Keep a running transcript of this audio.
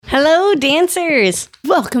Hello, dancers!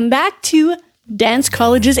 Welcome back to Dance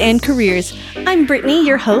Colleges and Careers. I'm Brittany,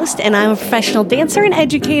 your host, and I'm a professional dancer and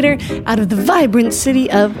educator out of the vibrant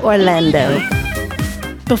city of Orlando.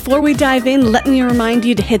 Before we dive in, let me remind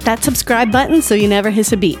you to hit that subscribe button so you never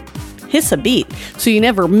miss a beat. So you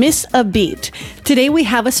never miss a beat. Today we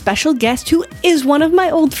have a special guest who is one of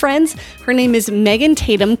my old friends. Her name is Megan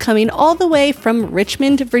Tatum, coming all the way from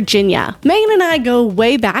Richmond, Virginia. Megan and I go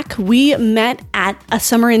way back. We met at a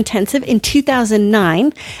summer intensive in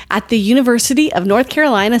 2009 at the University of North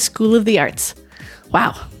Carolina School of the Arts.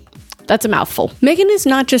 Wow. That's a mouthful. Megan is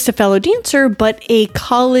not just a fellow dancer, but a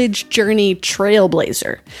college journey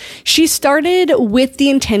trailblazer. She started with the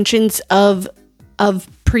intentions of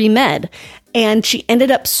pre-med, and she ended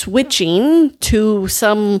up switching to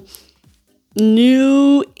some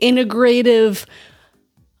new integrative,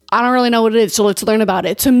 I don't really know what it is, so let's learn about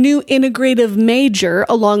it. Some new integrative major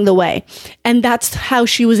along the way. And that's how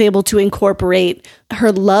she was able to incorporate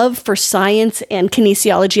her love for science and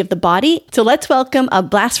kinesiology of the body. So let's welcome a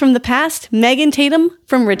blast from the past, Megan Tatum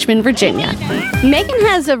from Richmond, Virginia. Megan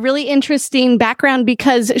has a really interesting background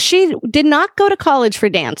because she did not go to college for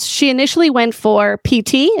dance. She initially went for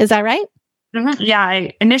PT, is that right? Mm-hmm. Yeah,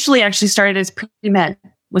 I initially actually started as pre-med.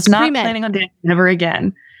 Was not planning on dancing ever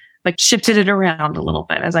again. Like shifted it around a little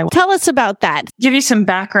bit as I went. Tell us about that. Give you some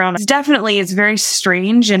background. It's very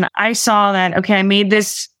strange. And I saw that, okay, I made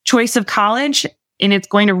this choice of college and it's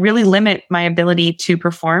going to really limit my ability to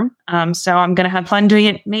perform. So I'm going to have fun doing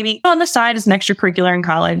it maybe on the side as an extracurricular in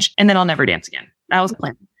college, and then I'll never dance again. That was the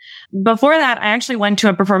plan. Before that, I actually went to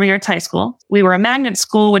a performing arts high school. We were a magnet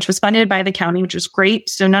school, which was funded by the county, which was great.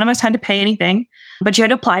 So none of us had to pay anything, but you had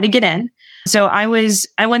to apply to get in. So I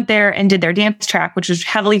went there and did their dance track, which was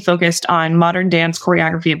heavily focused on modern dance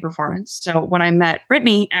choreography and performance. So when I met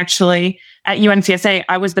Brittany, actually at UNCSA,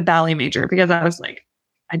 I was the ballet major because I was like,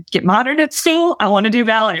 I'd get modern at school. I want to do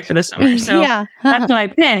ballet for the summer. So that's what I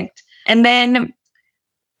picked. And then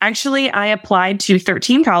actually I applied to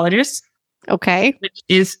 13 colleges. Okay. Which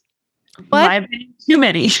is too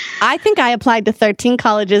many. I think I applied to 13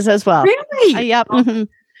 colleges as well. Really? Yep. Mm-hmm.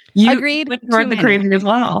 You agreed. Were the crazy as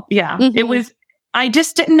well. Yeah. Mm-hmm. I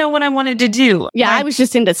just didn't know what I wanted to do. Yeah, I was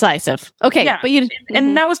just indecisive. Okay. Yeah. But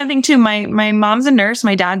and that was something too. My mom's a nurse.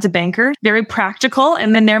 My dad's a banker. Very practical.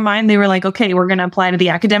 And in their mind, they were like, okay, we're going to apply to the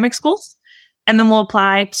academic schools. And then we'll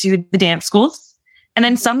apply to the dance schools. And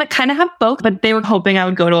then some that kind of have both, but they were hoping I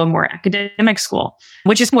would go to a more academic school,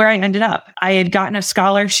 which is where I ended up. I had gotten a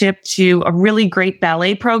scholarship to a really great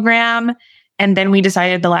ballet program. And then we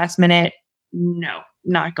decided the last minute, no.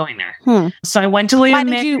 Not going there. So I went to William &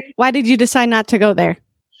 Mary. Why did you decide not to go there?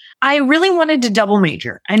 I really wanted to double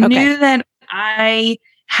major. I knew that I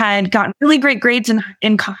had gotten really great grades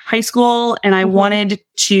in high school, and I wanted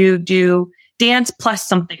to do dance plus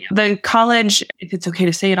something. The college, if it's okay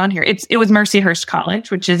to say it on here, it was Mercyhurst College,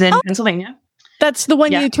 which is in Pennsylvania. That's the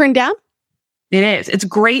one you turned down? It is. It's a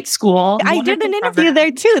great school. I did an interview there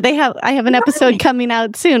too. I have an episode coming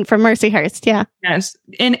out soon from Mercyhurst. Yeah. Yes.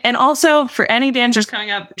 And also for any dancers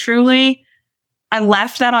coming up, truly, I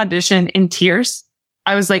left that audition in tears.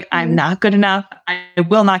 I was like, I'm not good enough. I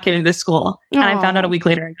will not get into this school. And I found out a week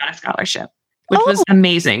later I got a scholarship, which was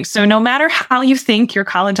amazing. So no matter how you think your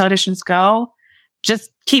college auditions go, just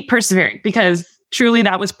keep persevering, because truly,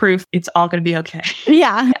 that was proof it's all going to be okay.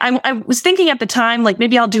 Yeah. I was thinking at the time, like,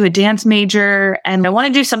 maybe I'll do a dance major and I want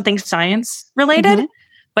to do something science related,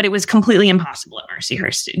 but it was completely impossible at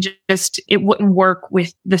Mercyhurst. It wouldn't work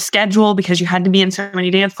with the schedule because you had to be in so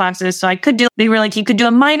many dance classes. So they were like, you could do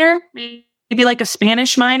a minor, maybe like a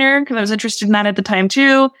Spanish minor, because I was interested in that at the time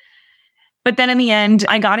too. But then in the end,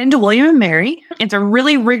 I got into William & Mary. It's a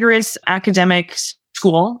really rigorous academic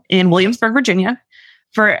school in Williamsburg, Virginia.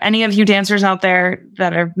 For any of you dancers out there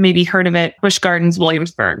that have maybe heard of it, Busch Gardens,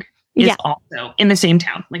 Williamsburg is also in the same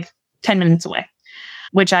town, like 10 minutes away,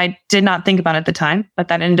 which I did not think about at the time, but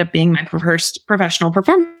that ended up being my first professional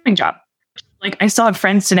performing job. Like, I still have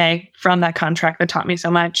friends today from that contract that taught me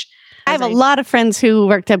so much. I have a lot of friends who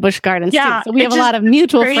worked at Busch Gardens too. So we have a lot of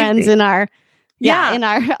mutual friends in our in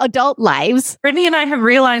our adult lives. Brittany and I have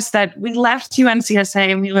realized that we left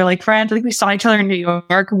UNCSA and we were like friends. I think we saw each other in New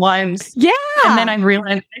York once. Yeah. And then I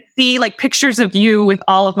realized I see like pictures of you with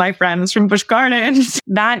all of my friends from Busch Gardens.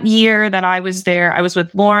 That year that I was there, I was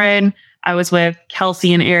with Lauren. I was with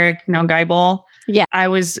Kelsey and Eric, Geibel. Yeah.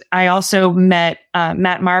 I also met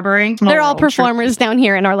Matt Marbury. They're all performers down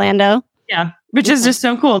here in Orlando. Yeah. Which is just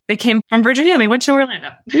so cool. They came from Virginia. They went to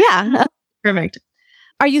Orlando. Yeah. Perfect.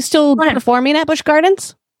 Are you still performing at Busch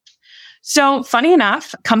Gardens? So funny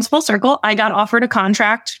enough, comes full circle. I got offered a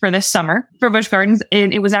contract for this summer for Busch Gardens,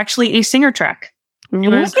 and it was actually a singer track. It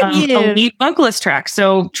was a lead vocalist track.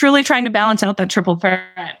 So truly trying to balance out that triple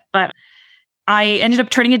threat. But I ended up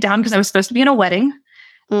turning it down because I was supposed to be in a wedding.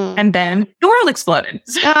 And then the world exploded.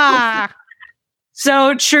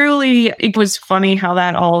 So truly, it was funny how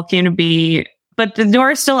that all came to be. But the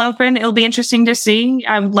door is still open. It'll be interesting to see.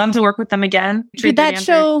 I would love to work with them again. Did that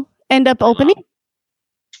show end up opening?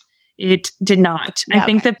 It did not. I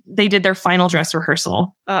think that they did their final dress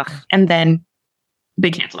rehearsal. And then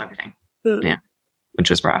they canceled everything. Yeah, which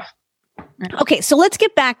was rough. Yeah. Okay, so let's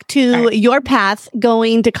get back to your path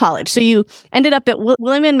going to college. So you ended up at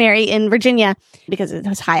William and Mary in Virginia because it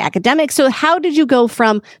was high academic. So how did you go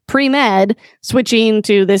from pre-med switching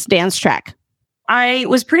to this dance track? I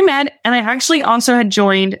was pre-med, and I actually also had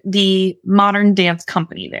joined the modern dance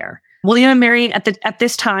company there. William and Mary at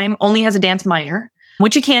this time only has a dance minor,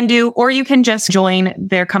 which you can do, or you can just join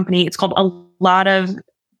their company. It's called, a lot of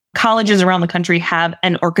colleges around the country have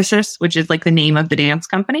an Orchesis, which is like the name of the dance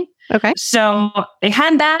company. Okay. So they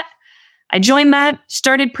had that. I joined that,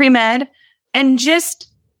 started pre-med, and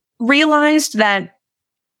just realized that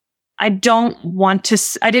I didn't want to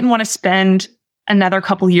spend another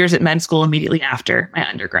couple years at med school immediately after my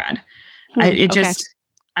undergrad.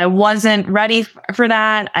 I wasn't ready for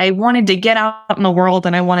that. I wanted to get out in the world,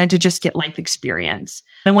 and I wanted to just get life experience.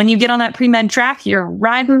 And when you get on that pre-med track, you're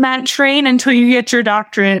riding that train until you get your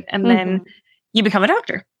doctorate, and then you become a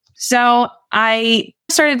doctor. So I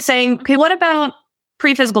started saying, okay, what about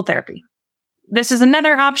pre-physical therapy? This is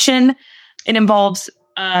another option. It involves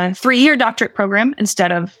a 3-year doctorate program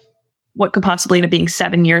instead of what could possibly end up being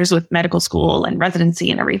 7 years with medical school and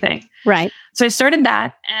residency and everything. Right. So I started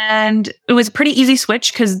that, and it was a pretty easy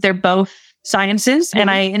switch because they're both sciences.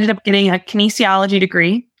 And I ended up getting a kinesiology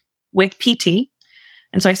degree with PT.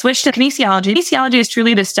 And so I switched to kinesiology. Kinesiology is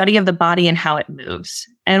truly the study of the body and how it moves.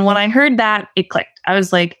 And when I heard that, it clicked. I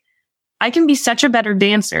was like, I can be such a better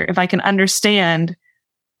dancer if I can understand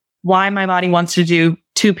why my body wants to do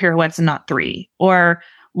 2 pirouettes and not 3, or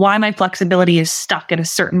why my flexibility is stuck at a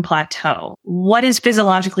certain plateau. What is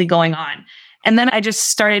physiologically going on? And then I just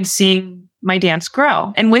started seeing my dance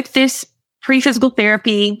grow. And with this pre-physical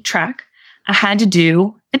therapy track, I had to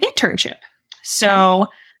do an internship. So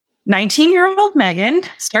 19-year-old Megan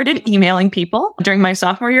started emailing people during my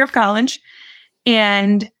sophomore year of college.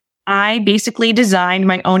 And I basically designed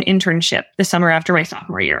my own internship the summer after my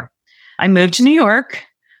sophomore year. I moved to New York,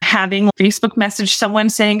 having Facebook message someone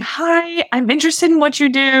saying, "Hi, I'm interested in what you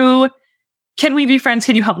do. Can we be friends?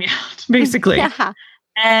 Can you help me out?" Basically. Yeah.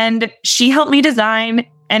 And she helped me design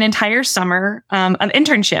an entire summer of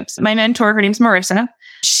internships. My mentor, her name's Marissa.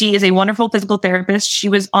 She is a wonderful physical therapist. She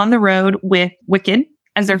was on the road with Wicked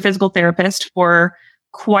as their physical therapist for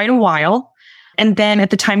quite a while. And then at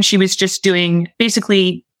the time, she was just doing,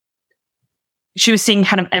 basically, she was seeing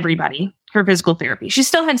kind of everybody for physical therapy. She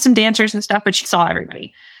still had some dancers and stuff, but she saw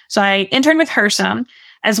everybody. So I interned with her some,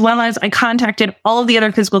 as well as I contacted all of the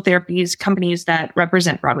other physical therapies companies that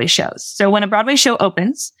represent Broadway shows. So when a Broadway show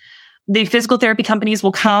opens, the physical therapy companies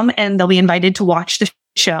will come and they'll be invited to watch the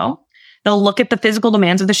show. They'll look at the physical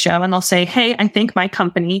demands of the show and they'll say, "Hey, I think my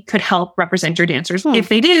company could help represent your dancers." If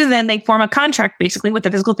they do, then they form a contract basically with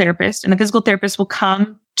the physical therapist, and the physical therapist will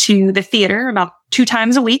come to the theater about 2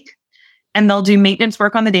 times a week, and they'll do maintenance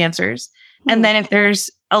work on the dancers. And then if there's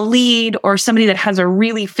a lead or somebody that has a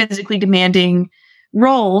really physically demanding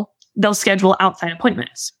role, they'll schedule outside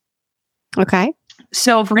appointments. Okay.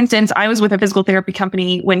 So for instance, I was with a physical therapy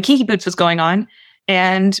company when Kinky Boots was going on,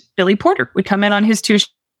 and Billy Porter would come in on his 2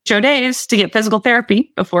 show days to get physical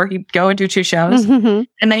therapy before he'd go and do 2 shows. And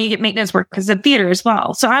then he'd get maintenance work because of theater as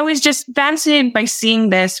well. So I was just fascinated by seeing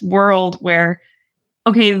this world where,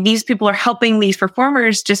 okay, these people are helping these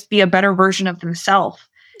performers just be a better version of themselves.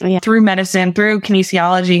 Through medicine, through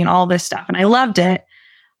kinesiology and all this stuff. And I loved it.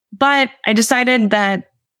 But I decided that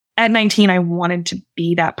at 19, I wanted to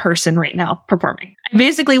be that person right now performing. I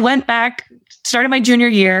basically went back, started my junior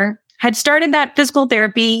year, had started that physical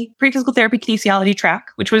therapy, pre-physical therapy kinesiology track,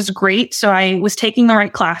 which was great. So I was taking the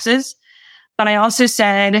right classes. But I also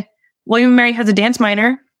said, William & Mary has a dance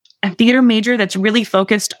minor, a theater major that's really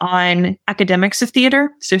focused on academics of theater.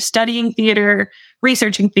 So studying theater,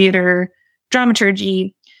 researching theater,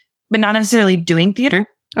 dramaturgy, but not necessarily doing theater.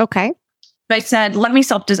 Okay. But I said, let me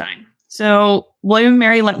self-design. So William &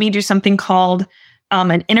 Mary let me do something called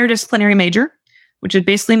an interdisciplinary major, which it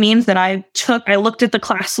basically means that I looked at the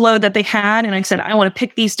class load that they had, and I said, I want to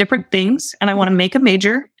pick these different things, and I want to make a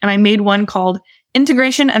major. And I made one called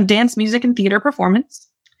Integration of Dance, Music, and Theater Performance.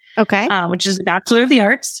 Okay. Which is a Bachelor of the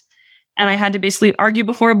Arts. And I had to basically argue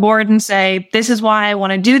before a board and say, this is why I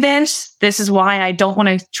want to do this. This is why I don't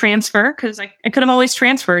want to transfer, because I could have always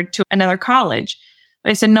transferred to another college. But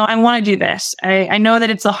I said, no, I want to do this. I know that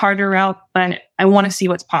it's a harder route, but I want to see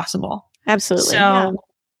what's possible. Absolutely. So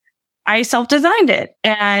I self-designed it,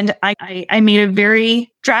 and I made a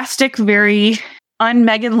very drastic, very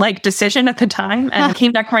un-Megan-like decision at the time. And I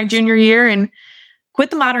came back for my junior year and quit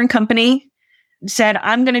the Modern Company, said,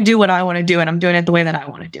 I'm going to do what I want to do, and I'm doing it the way that I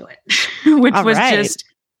want to do it, which was just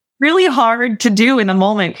really hard to do in the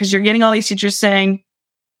moment, because you're getting all these teachers saying,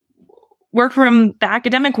 work from the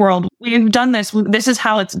academic world. We've done this. This is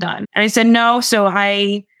how it's done. And I said, no. So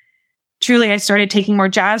I started taking more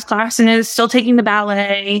jazz classes, still taking the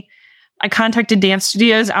ballet. I contacted dance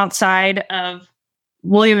studios outside of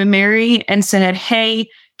William and Mary and said, hey,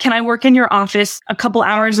 can I work in your office a couple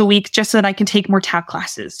hours a week just so that I can take more tap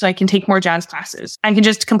classes, so I can take more jazz classes? I can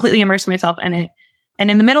just completely immerse myself in it. And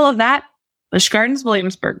in the middle of that, Busch Gardens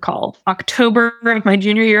Williamsburg called. October of my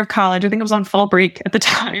junior year of college. I think I was on fall break at the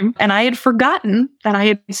time. And I had forgotten that I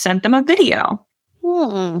had sent them a video.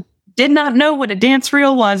 Did not know what a dance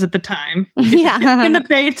reel was at the time. Yeah. In the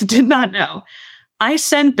States, did not know. I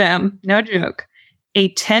sent them, no joke,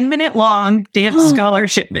 a 10-minute long dance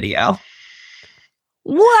scholarship video.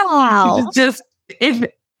 Wow. Just,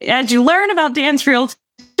 as you learn about dance reels,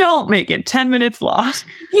 don't make it 10 minutes long.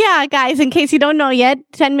 Yeah, guys, in case you don't know yet,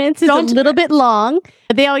 10 minutes is a little bit long.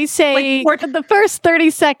 They always say the first 30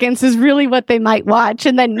 seconds is really what they might watch,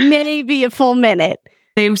 and then maybe a full minute.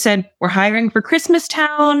 They said, we're hiring for Christmas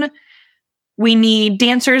Town. We need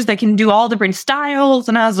dancers that can do all different styles.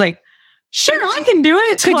 And I was like, sure, I can do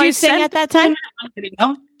it. Could you sing at that time?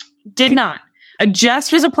 Did not. I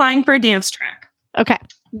just was applying for a dance track. Okay.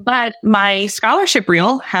 But my scholarship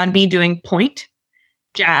reel had me doing point,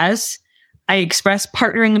 jazz. I expressed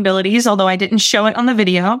partnering abilities, although I didn't show it on the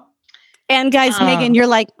video. And guys, Megan, you're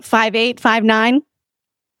like 5'8", 5'9".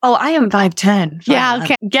 Oh, I am 5'10". Yeah,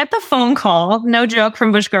 okay. Get the phone call, no joke,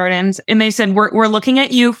 from Busch Gardens. And they said, we're looking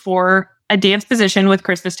at you for a dance position with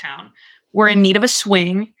Christmas Town. We're in need of a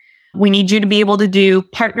swing. We need you to be able to do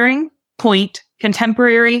partnering, point,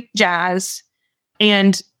 contemporary, jazz,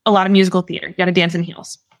 and a lot of musical theater. You got to dance in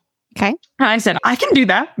heels. Okay. And I said, I can do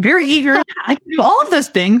that. Very eager. I can do all of those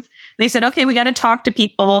things. They said, okay, we got to talk to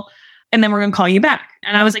people, and then we're going to call you back.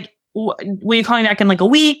 And I was like, will you call me back in like a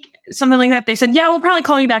week? Something like that. They said, yeah, we'll probably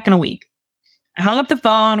call you back in a week. I hung up the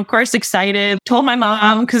phone, of course, excited, told my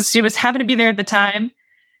mom because she was happy to be there at the time.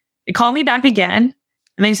 They called me back again,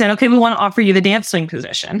 and they said, okay, we want to offer you the dance swing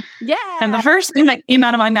position. Yeah. And the first thing that came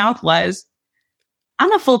out of my mouth was,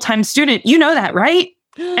 I'm a full-time student. You know that, right?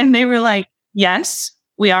 And they were like, yes,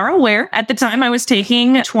 we are aware. At the time, I was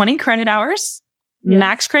taking 20 credit hours. Yeah.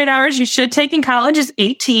 Max credit hours you should take in college is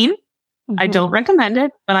 18. Mm-hmm. I don't recommend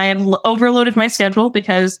it, but I had overloaded my schedule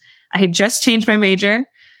because I had just changed my major.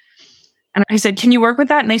 And I said, can you work with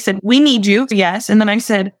that? And they said, we need you. Yes. And then I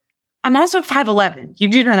said, I'm also 5'11". You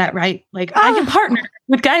do know that, right? Like, I can partner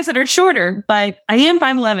with guys that are shorter, but I am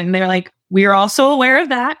 5'11". They're like, we are also aware of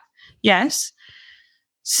that. Yes.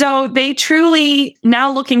 So they truly,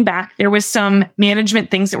 now looking back, there was some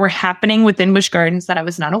management things that were happening within Busch Gardens that I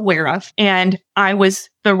was not aware of. And I was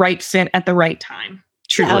the right fit at the right time.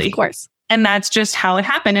 Truly. Yeah, of course. And that's just how it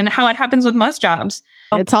happened and how it happens with most jobs.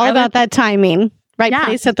 It's all about that timing. Right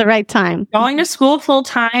place at the right time. Going to school full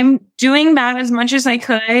time, doing that as much as I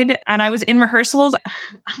could. And I was in rehearsals.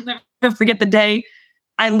 I'll never forget the day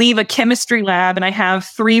I leave a chemistry lab and I have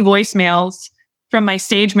 3 voicemails from my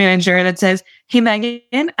stage manager that says, hey,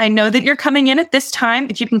 Megan, I know that you're coming in at this time.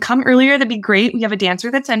 If you can come earlier, that'd be great. We have a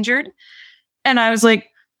dancer that's injured. And I was like,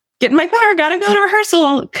 get in my car, gotta go to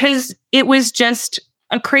rehearsal. Because it was just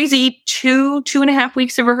a crazy 2.5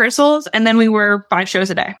 weeks of rehearsals. And then we were 5 shows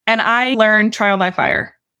a day. And I learned trial by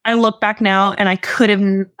fire. I look back now and I could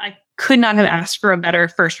not have asked for a better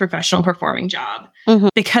first professional performing job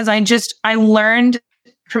because I learned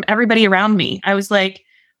from everybody around me. I was like,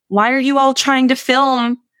 why are you all trying to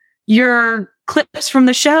film your clips from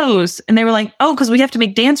the shows? And they were like, oh, because we have to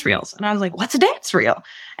make dance reels. And I was like, what's a dance reel?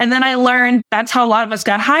 And then I learned that's how a lot of us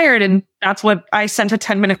got hired. And that's what I sent a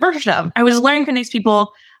 10-minute version of. I was learning from these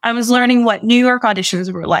people. I was learning what New York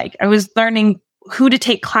auditions were like. I was learning who to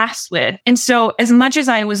take class with. And so as much as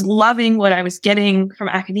I was loving what I was getting from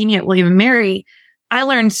academia at William & Mary, I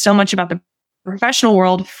learned so much about the professional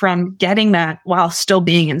world from getting that while still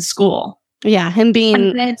being in school. Yeah, him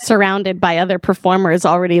being surrounded by other performers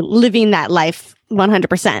already living that life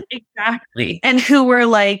 100%. Exactly. And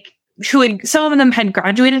some of them had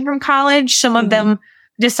graduated from college. Some of them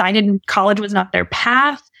decided college was not their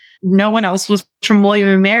path. No one else was from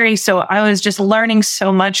William & Mary. So I was just learning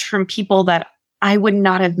so much from people that I would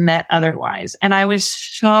not have met otherwise. And I was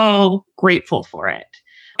so grateful for it.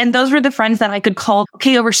 And those were the friends that I could call,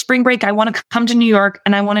 okay, over spring break, I want to come to New York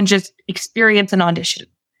and I want to just experience an audition.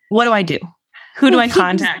 What do I do? Who do I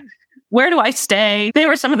contact? Where do I stay? They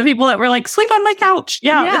were some of the people that were like, sleep on my couch.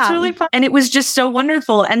 Yeah, it's really fun. And it was just so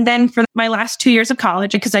wonderful. And then for my last 2 years of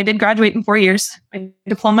college, because I did graduate in 4 years, my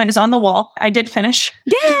diploma is on the wall. I did finish.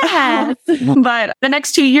 Yes. But the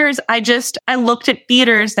next 2 years, I looked at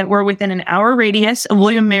theaters that were within an hour radius of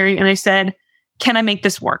William & Mary. And I said, can I make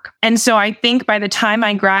this work? And so I think by the time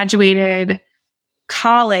I graduated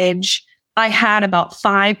college, I had about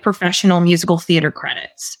 5 professional musical theater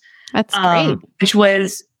credits. That's great. Which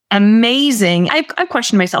was amazing. I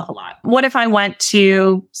questioned myself a lot. What if I went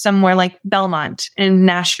to somewhere like Belmont in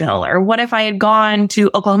Nashville? Or what if I had gone to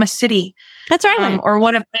Oklahoma City? That's right. Or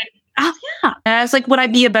what if and I was like, would I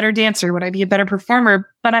be a better dancer? Would I be a better performer?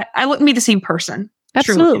 But I wouldn't be the same person.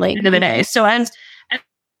 Absolutely. Truly, at the end of the day. So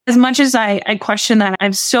as much as I question that,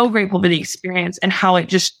 I'm so grateful for the experience and how it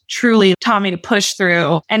just truly taught me to push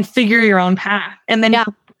through and figure your own path. And then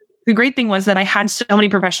the great thing was that I had so many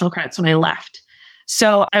professional credits when I left.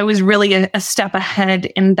 So I was really a step ahead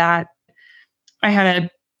in that I had a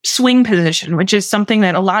swing position, which is something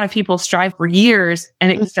that a lot of people strive for years, and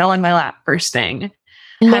it fell in my lap first thing.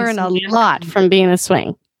 Learn a lot from being a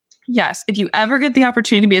swing. Yes. If you ever get the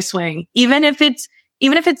opportunity to be a swing, even if it's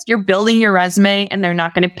you're building your resume and they're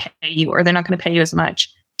not going to pay you or they're not going to pay you as much,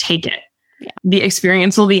 take it. Yeah. The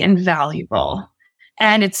experience will be invaluable.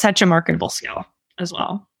 And it's such a marketable skill as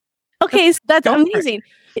well. Okay, so that's amazing.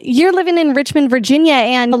 You're living in Richmond, Virginia,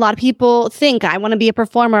 and a lot of people think, I want to be a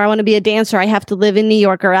performer, I want to be a dancer, I have to live in New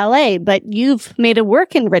York or LA, but you've made it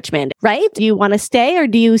work in Richmond, right? Do you want to stay, or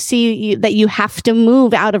do you see that you have to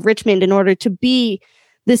move out of Richmond in order to be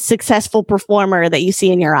this successful performer that you see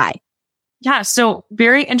in your eye? Yeah, so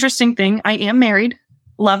very interesting thing. I am married,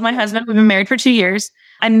 love my husband. We've been married for 2 years.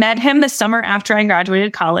 I met him the summer after I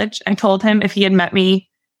graduated college. I told him if he had met me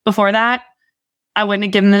before that, I wouldn't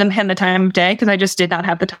have given him the time of day because I just did not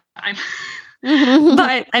have the time.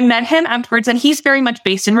 But I met him afterwards, and he's very much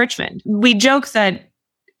based in Richmond. We joke that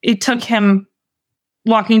it took him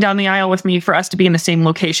walking down the aisle with me for us to be in the same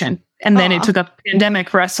location. And then it took a pandemic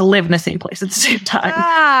for us to live in the same place at the same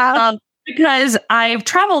time. Because I've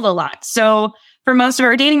traveled a lot. So for most of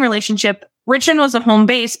our dating relationship, Richmond was a home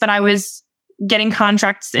base, but I was getting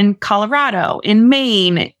contracts in Colorado, in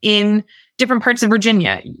Maine, in different parts of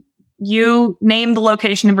Virginia. You name the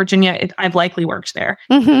location in Virginia, I've likely worked there.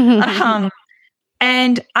 And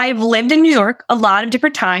I've lived in New York a lot of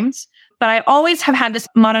different times, but I always have had this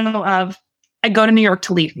motto of, I go to New York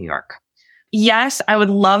to leave New York. Yes, I would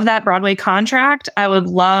love that Broadway contract. I would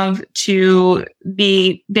love to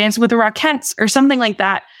be Dancing with the Rockettes or something like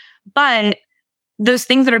that. But those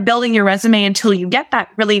things that are building your resume until you get that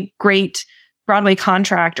really great Broadway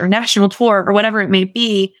contract or national tour or whatever it may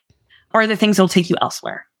be, are the things that will take you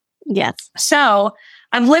elsewhere. Yes. So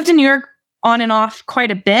I've lived in New York on and off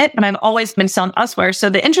quite a bit, but I've always been selling elsewhere. So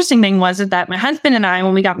the interesting thing was that my husband and I,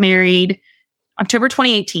 when we got married, October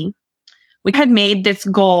 2018, we had made this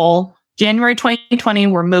goal. January 2020,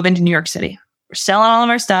 we're moving to New York City. We're selling all of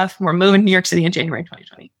our stuff. We're moving to New York City in January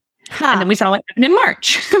 2020. And then we saw what happened in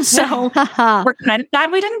March. So we're kind of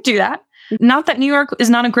glad we didn't do that. Not that New York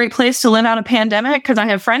is not a great place to live out a pandemic, because I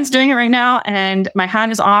have friends doing it right now and my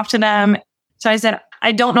hand is off to them. So I said,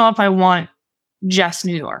 I don't know if I want just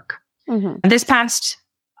New York. This past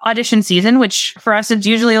audition season, which for us is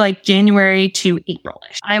usually like January to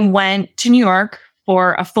April-ish, I went to New York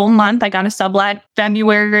for a full month. I got a sublet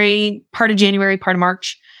February, part of January, part of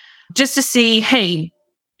March, just to see, hey,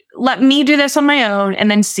 let me do this on my own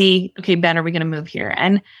and then see, okay, Ben, are we going to move here?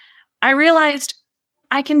 And I realized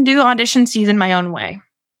I can do audition season my own way.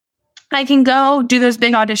 I can go do those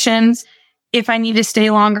big auditions. If I need to stay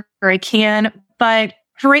longer, I can. But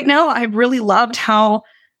for right now, I've really loved how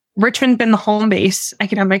Richmond's been the home base. I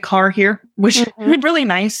can have my car here, which is really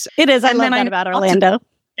nice. It is. I love that about Orlando.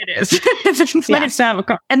 It is. It's nice to have a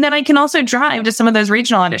car. And then I can also drive to some of those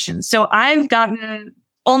regional auditions. So I've gotten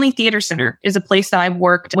Only Theater Center is a place that I've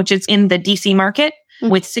worked, which is in the DC market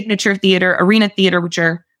with Signature Theater, Arena Theater, which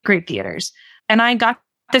are great theaters. And I got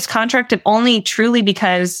this contract at Only truly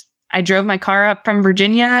because I drove my car up from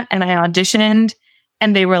Virginia and I auditioned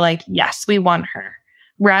and they were like, yes, we want her,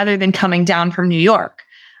 rather than coming down from New York.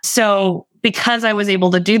 So because I was able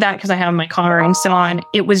to do that, because I have my car and so on,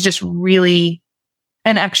 it was just really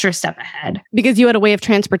an extra step ahead. Because you had a way of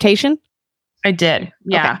transportation? I did.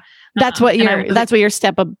 Yeah. Okay. That's what your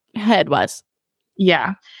step ahead was.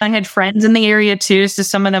 Yeah. I had friends in the area too. So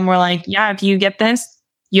some of them were like, yeah, if you get this,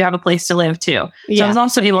 you have a place to live too. So I was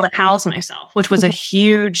also able to house myself, which was a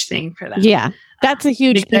huge thing for them. Yeah. That's a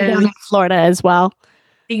huge thing down in Florida as well.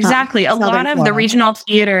 Exactly. A lot of the regional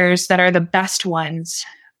theaters that are the best ones,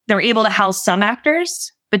 they're able to house some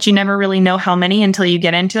actors, but you never really know how many until you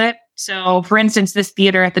get into it. So, for instance, this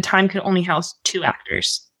theater at the time could only house 2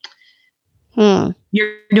 actors.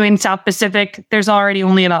 You're doing South Pacific. There's already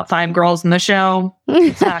only about 5 girls in the show.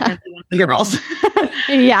 It's not going to be one of the girls.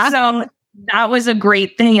 Yeah. So that was a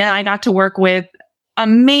great thing. And I got to work with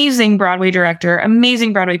amazing Broadway director,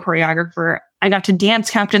 amazing Broadway choreographer. I got to dance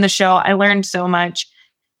captain the show. I learned so much.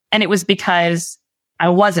 And it was because I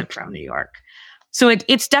wasn't from New York. So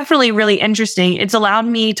it's definitely really interesting. It's allowed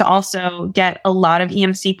me to also get a lot of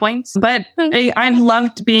EMC points. But I've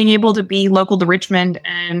loved being able to be local to Richmond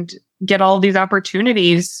and get all of these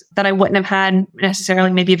opportunities that I wouldn't have had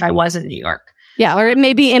necessarily maybe if I was in New York. Yeah, or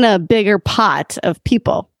maybe in a bigger pot of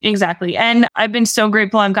people. Exactly. And I've been so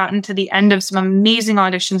grateful. I've gotten to the end of some amazing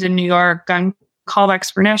auditions in New York, on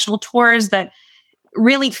callbacks for national tours that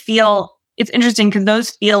really feel, it's interesting because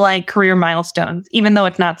those feel like career milestones, even though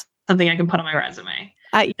it's not something I can put on my resume.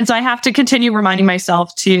 And so I have to continue reminding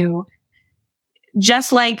myself to,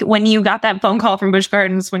 just like when you got that phone call from Busch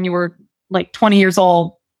Gardens when you were like 20 years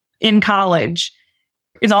old in college,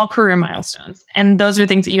 it's all career milestones. And those are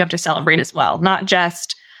things that you have to celebrate as well. Not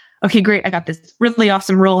just, okay, great, I got this really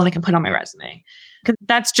awesome role and I can put on my resume. Because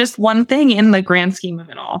that's just one thing in the grand scheme of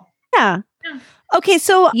it all. Yeah. Okay,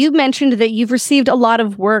 so you mentioned that you've received a lot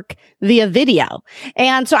of work via video.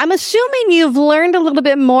 And so I'm assuming you've learned a little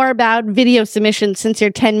bit more about video submissions since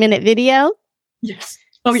your 10-minute video. Yes.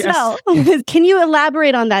 Oh, yes. So can you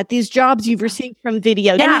elaborate on that? These jobs you've received from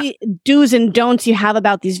video, any do's and don'ts you have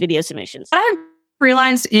about these video submissions? What I've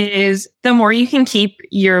realized is the more you can keep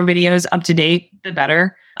your videos up to date, the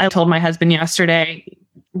better. I told my husband yesterday,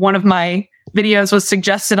 one of my videos was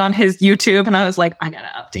suggested on his YouTube, and I was like, I gotta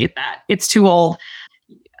update that. It's too old.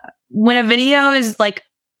 When a video is like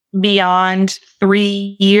beyond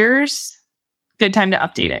 3 years, good time to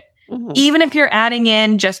update it. Mm-hmm. Even if you're adding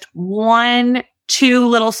in just 1, 2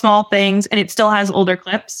 little small things and it still has older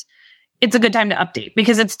clips, it's a good time to update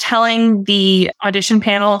because it's telling the audition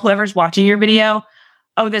panel, whoever's watching your video,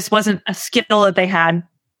 oh, this wasn't a skill that they had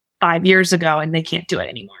 5 years ago and they can't do it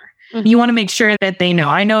anymore. Mm-hmm. You want to make sure that they know.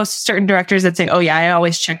 I know certain directors that say, oh yeah, I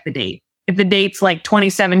always check the date. If the date's like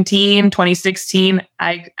 2017, 2016,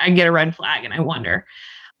 I get a red flag and I wonder.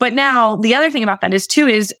 But now the other thing about that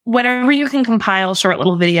is whenever you can compile short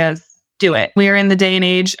little videos, do it. We are in the day and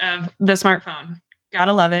age of the smartphone.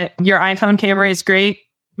 Gotta love it. Your iPhone camera is great.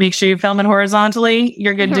 Make sure you film it horizontally.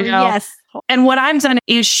 You're good to go. Yes. And what I've done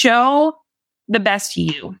is show the best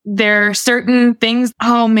you. There are certain things,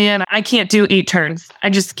 oh man, I can't do 8 turns. I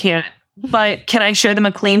just can't. But can I show them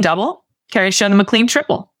a clean double? Can I show them a clean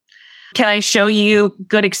triple? Can I show you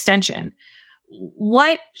good extension?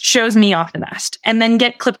 What shows me off the best? And then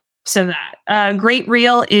get clips of that. A great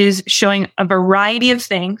reel is showing a variety of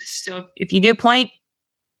things. So if you do point,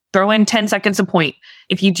 throw in 10 seconds of point.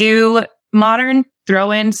 If you do modern,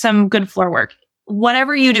 throw in some good floor work.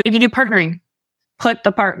 Whatever you do, if you do partnering, put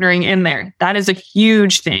the partnering in there. That is a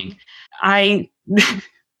huge thing. When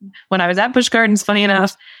I was at Busch Gardens, funny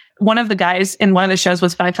enough, one of the guys in one of the shows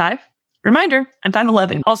was 5'5". Reminder, I'm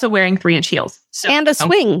 5'11", also wearing 3-inch heels. So, and a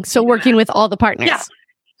swing. So working with all the partners. Yeah.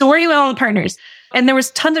 So working with all the partners. And there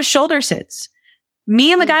was tons of shoulder sits.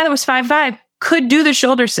 Me and the guy that was 5'5" could do the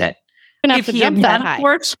shoulder sit. If he had that high.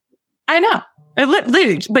 Worked, I know.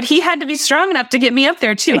 But he had to be strong enough to get me up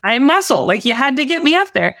there too. I muscle. Like you had to get me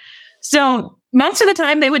up there. So most of the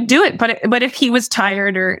time they would do it. But if he was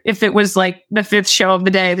tired or if it was like the 5th show of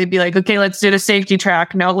the day, they'd be like, okay, let's do the safety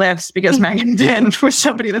track. No lifts because Megan did for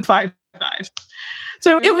somebody that's 5'5".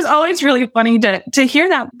 So it was always really funny to hear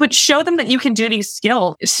that, but show them that you can do these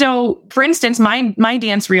skills. So for instance, my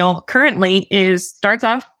dance reel currently starts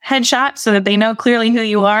off headshot so that they know clearly who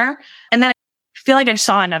you are. And then I feel like I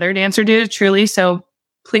saw another dancer do it truly. So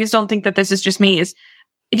please don't think that this is just me. Is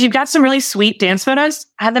if you've got some really sweet dance photos,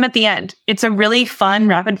 add them at the end. It's a really fun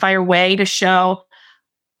rapid fire way to show,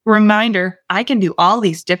 reminder, I can do all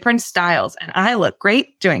these different styles and I look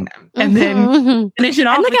great doing them. And then finish it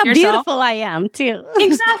off with yourself. Look how beautiful I am too.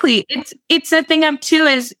 Exactly. It's the thing up too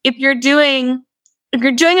is if you're doing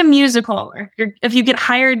a musical or if you get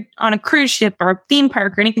hired on a cruise ship or a theme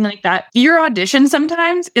park or anything like that, your audition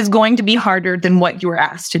sometimes is going to be harder than what you were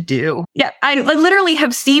asked to do. Yeah. I literally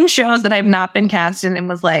have seen shows that I've not been cast in and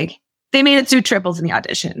was like, they made it through triples in the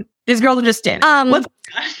audition. These girls are just in. I was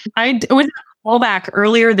callback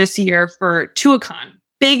earlier this year for Tuacahn,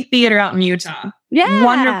 big theater out in Utah. Yeah.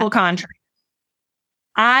 Wonderful contract.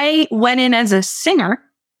 I went in as a singer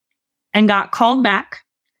and got called back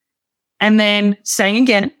and then sang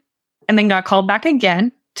again and then got called back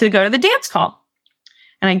again to go to the dance call.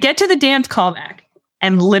 And I get to the dance callback,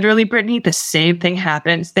 and literally, Brittany, the same thing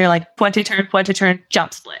happens. They're like, pointe turn,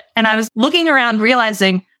 jump split. And I was looking around,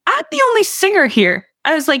 realizing I'm the only singer here.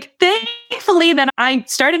 I was like, thankfully that I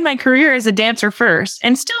started my career as a dancer first,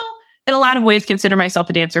 and still in a lot of ways consider myself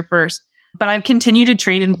a dancer first. But I've continued to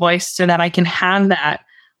train in voice so that I can have that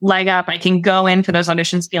leg up. I can go in for those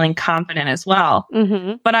auditions feeling confident as well.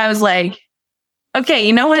 Mm-hmm. But I was like, okay,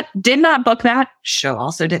 you know what? Did not book that. Show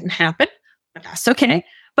also didn't happen, but that's okay.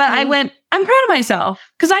 But I went, I'm proud of myself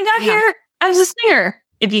because I got here as a singer.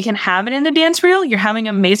 If you can have it in the dance reel, you're having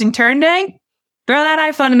an amazing turn day, throw that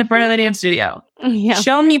iPhone in the front of the dance studio. Yeah.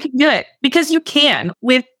 Show them you can do it because you can.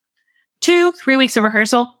 With 2-3 weeks of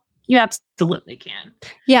rehearsal, you absolutely can.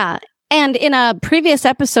 Yeah. And in a previous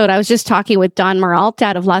episode, I was just talking with Don Maralt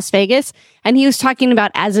out of Las Vegas, and he was talking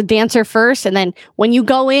about as a dancer first, and then when you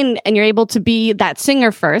go in and you're able to be that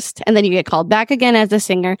singer first, and then you get called back again as a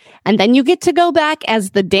singer, and then you get to go back as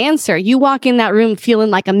the dancer, you walk in that room feeling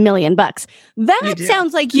like $1 million. That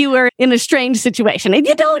sounds like you were in a strange situation. And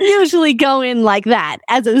you don't usually go in like that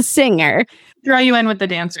as a singer. Throw you in with the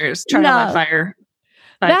dancers, try to light fire.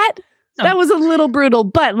 That was a little brutal,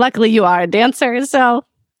 but luckily you are a dancer, so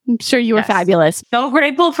I'm sure you were fabulous. So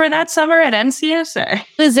grateful for that summer at NCSA.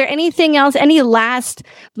 Is there anything else, any last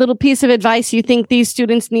little piece of advice you think these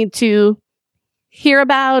students need to hear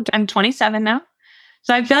about? I'm 27 now.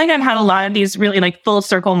 So I feel like I've had a lot of these really like full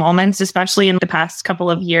circle moments, especially in the past couple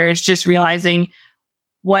of years, just realizing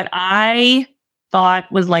what I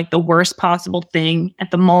thought was like the worst possible thing at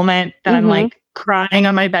the moment that I'm like crying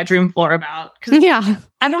on my bedroom floor about. Yeah.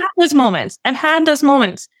 I've had those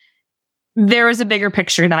moments. There was a bigger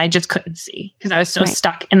picture that I just couldn't see because I was so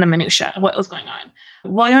stuck in the minutia of what was going on.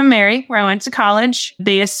 William & Mary, where I went to college,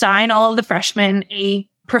 they assign all of the freshmen a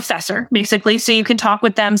professor, basically. So you can talk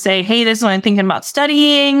with them, say, hey, this is what I'm thinking about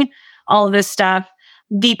studying, all of this stuff.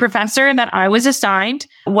 The professor that I was assigned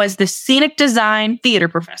was the scenic design theater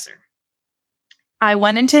professor. I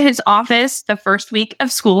went into his office the first week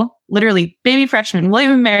of school, literally baby freshman,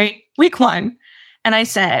 William & Mary, week 1. And I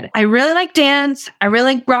said, I really like dance. I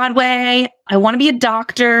really like Broadway. I want to be a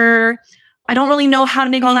doctor. I don't really know how to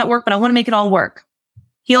make all that work, but I want to make it all work.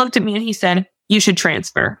 He looked at me and he said, you should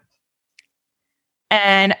transfer.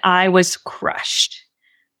 And I was crushed.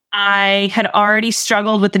 I had already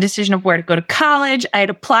struggled with the decision of where to go to college. I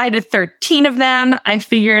had applied to 13 of them. I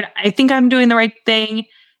figured, I think I'm doing the right thing.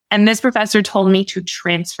 And this professor told me to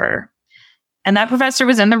transfer. And that professor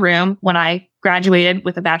was in the room when I graduated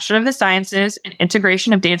with a Bachelor of the Sciences in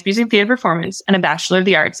Integration of Dance, Music, and Theater Performance and a Bachelor of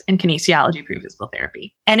the Arts in Kinesiology Pre-Physical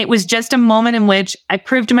Therapy. And it was just a moment in which I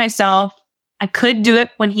proved to myself I could do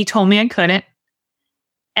it when he told me I couldn't.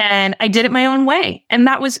 And I did it my own way. And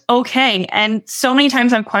that was okay. And so many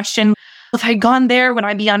times I've questioned, if I had gone there, would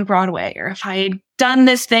I be on Broadway? Or if I had done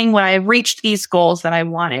this thing, would I have reached these goals that I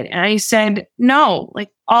wanted? And I said, no, like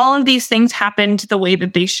all of these things happened the way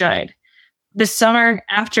that they should. The summer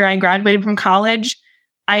after I graduated from college,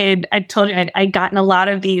 I told you I'd gotten a lot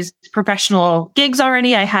of these professional gigs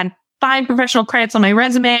already. I had 5 professional credits on my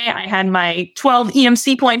resume. I had my 12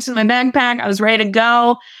 EMC points in my backpack. I was ready to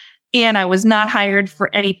go. And I was not hired for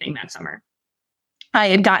anything that summer. I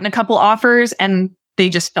had gotten a couple offers and they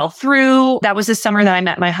just fell through. That was the summer that I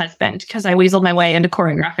met my husband because I weaseled my way into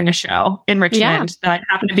choreographing a show in Richmond that I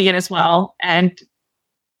happened to be in as well. And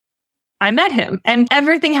I met him, and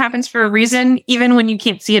everything happens for a reason, even when you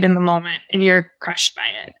can't see it in the moment and you're crushed by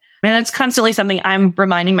it. And that's constantly something I'm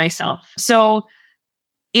reminding myself. So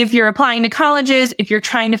if you're applying to colleges, if you're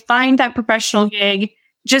trying to find that professional gig,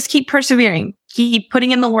 just keep persevering, keep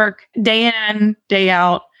putting in the work day in, day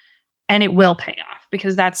out, and it will pay off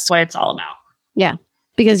because that's what it's all about. Yeah,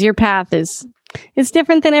 because your path is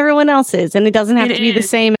different than everyone else's, and it doesn't have to be the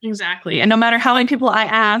same. Exactly. And no matter how many people I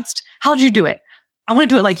asked, how'd you do it? I want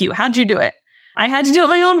to do it like you. How'd you do it? I had to do it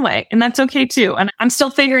my own way, and that's okay too. And I'm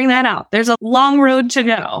still figuring that out. There's a long road to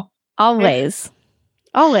go. Always.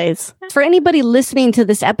 For anybody listening to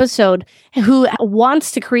this episode who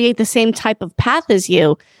wants to create the same type of path as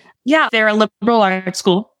you. Yeah, they're a liberal arts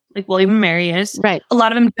school, like William & Mary is. Right. A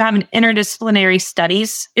lot of them have an interdisciplinary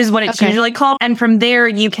studies is what it's usually called. And from there,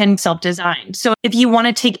 you can self-design. So if you want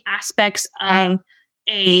to take aspects of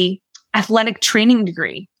a athletic training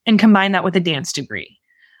degree and combine that with a dance degree,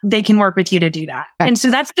 they can work with you to do that. Right. And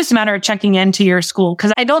so that's just a matter of checking into your school.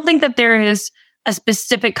 Because I don't think that there is a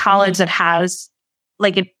specific college that has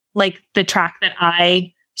like the track that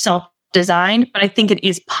I self-designed, but I think it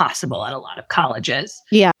is possible at a lot of colleges.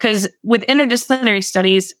 Yeah. Because with interdisciplinary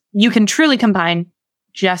studies, you can truly combine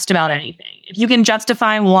just about anything. If you can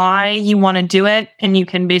justify why you want to do it, and you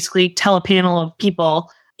can basically tell a panel of people,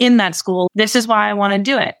 in that school. This is why I want to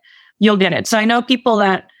do it. You'll get it. So I know people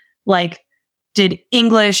that like did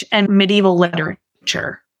English and medieval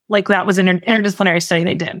literature. Like that was an interdisciplinary study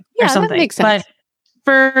they did or something. That makes sense. But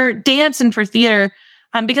for dance and for theater,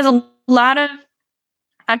 because a lot of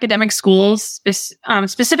academic schools,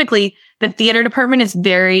 specifically the theater department, is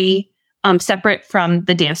very separate from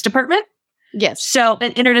the dance department. Yes. So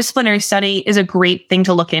an interdisciplinary study is a great thing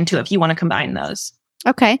to look into if you want to combine those.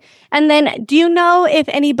 Okay. And then do you know if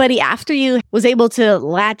anybody after you was able to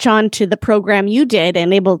latch on to the program you did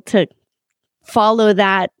and able to follow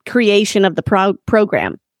that creation of the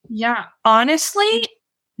program? Yeah. Honestly,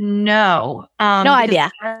 no. No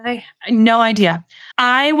idea. No idea.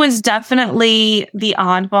 I was definitely the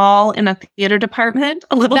oddball in the theater department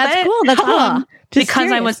a little bit. That's cool. That's cool. Because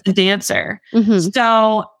curious. I was the dancer. Mm-hmm.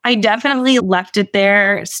 So I definitely left it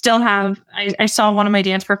there. Still have, I saw one of my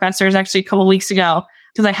dance professors actually a couple weeks ago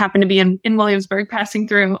because I happened to be in Williamsburg passing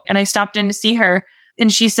through, and I stopped in to see her.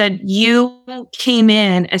 And she said, you came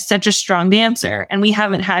in as such a strong dancer, and we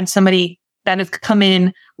haven't had somebody that has come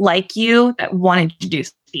in like you that wanted to do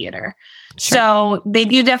theater. Sure. So they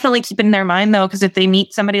do definitely keep it in their mind though, because if they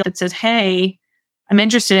meet somebody that says, hey, I'm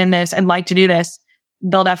interested in this, I'd like to do this,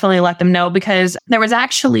 they'll definitely let them know. Because there was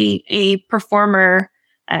actually a performer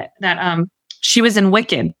that she was in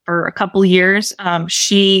Wicked for a couple years.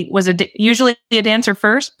 She was usually a dancer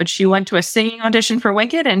first, but she went to a singing audition for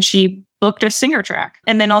Wicked and she booked a singer track,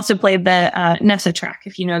 and then also played the Nessa track,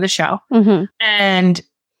 if you know the show. Mm-hmm. And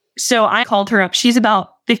so I called her up. She's about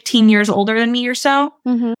 15 years older than me or so.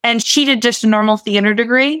 Mm-hmm. And she did just a normal theater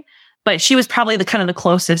degree, but she was probably the kind of the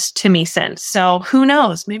closest to me since. So who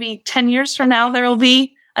knows? Maybe 10 years from now, there will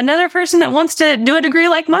be another person that wants to do a degree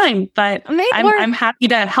like mine. But I'm happy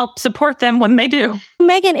to help support them when they do.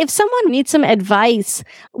 Megan, if someone needs some advice,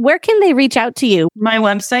 where can they reach out to you? My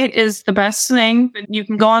website is the best thing. You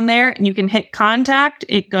can go on there and you can hit contact.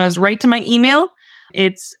 It goes right to my email.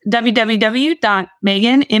 It's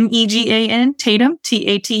www.megan, M-E-G-A-N, Tatum,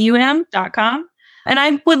 Tatum.com. And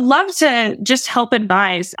I would love to just help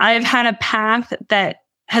advise. I've had a path that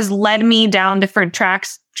has led me down different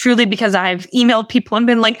tracks truly because I've emailed people and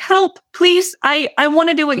been like, help, please. I want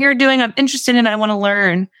to do what you're doing. I'm interested in it. I want to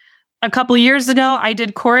learn. A couple of years ago, I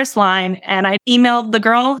did Chorus Line, and I emailed the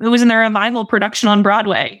girl who was in the revival production on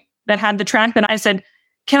Broadway that had the track. And I said,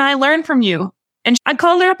 can I learn from you? And I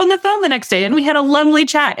called her up on the phone the next day and we had a lovely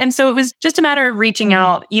chat. And so it was just a matter of reaching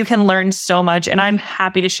out. You can learn so much, and I'm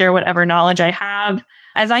happy to share whatever knowledge I have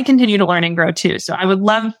as I continue to learn and grow too. So I would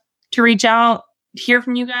love to reach out, hear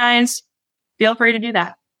from you guys. Feel free to do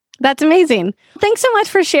that. That's amazing. Thanks so much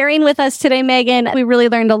for sharing with us today, Megan. We really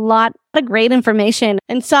learned a lot of great information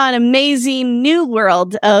and saw an amazing new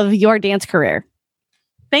world of your dance career.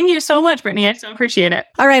 Thank you so much, Brittany. I so appreciate it.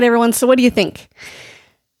 All right, everyone. So what do you think?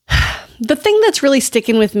 The thing that's really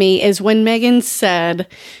sticking with me is when Megan said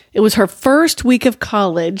it was her first week of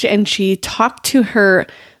college and she talked to her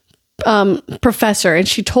professor and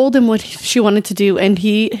she told him what she wanted to do, and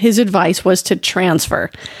his advice was to transfer.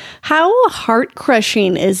 How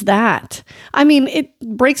heart-crushing is that? I mean, it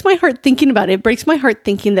breaks my heart thinking about it. It breaks my heart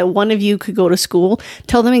thinking that one of you could go to school,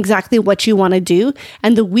 tell them exactly what you want to do,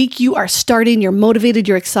 and the week you are starting, you're motivated,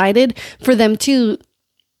 you're excited, for them to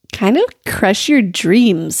kind of crush your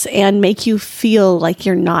dreams and make you feel like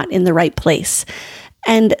you're not in the right place.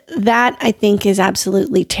 And that, I think, is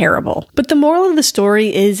absolutely terrible. But the moral of the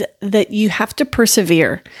story is that you have to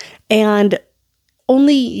persevere, and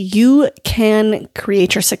only you can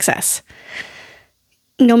create your success.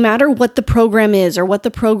 No matter what the program is or what the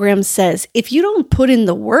program says, if you don't put in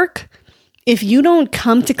the work, if you don't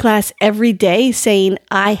come to class every day saying,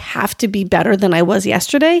 I have to be better than I was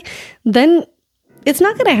yesterday, then it's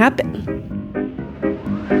not going to happen.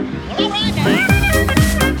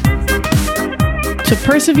 So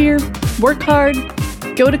persevere, work hard,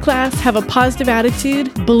 go to class, have a positive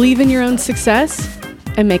attitude, believe in your own success,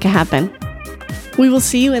 and make it happen. We will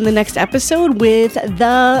see you in the next episode with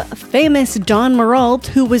the famous Don Murault,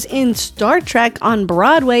 who was in Star Trek on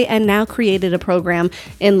Broadway and now created a program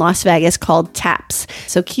in Las Vegas called TAPS.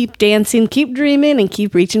 So keep dancing, keep dreaming, and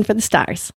keep reaching for the stars.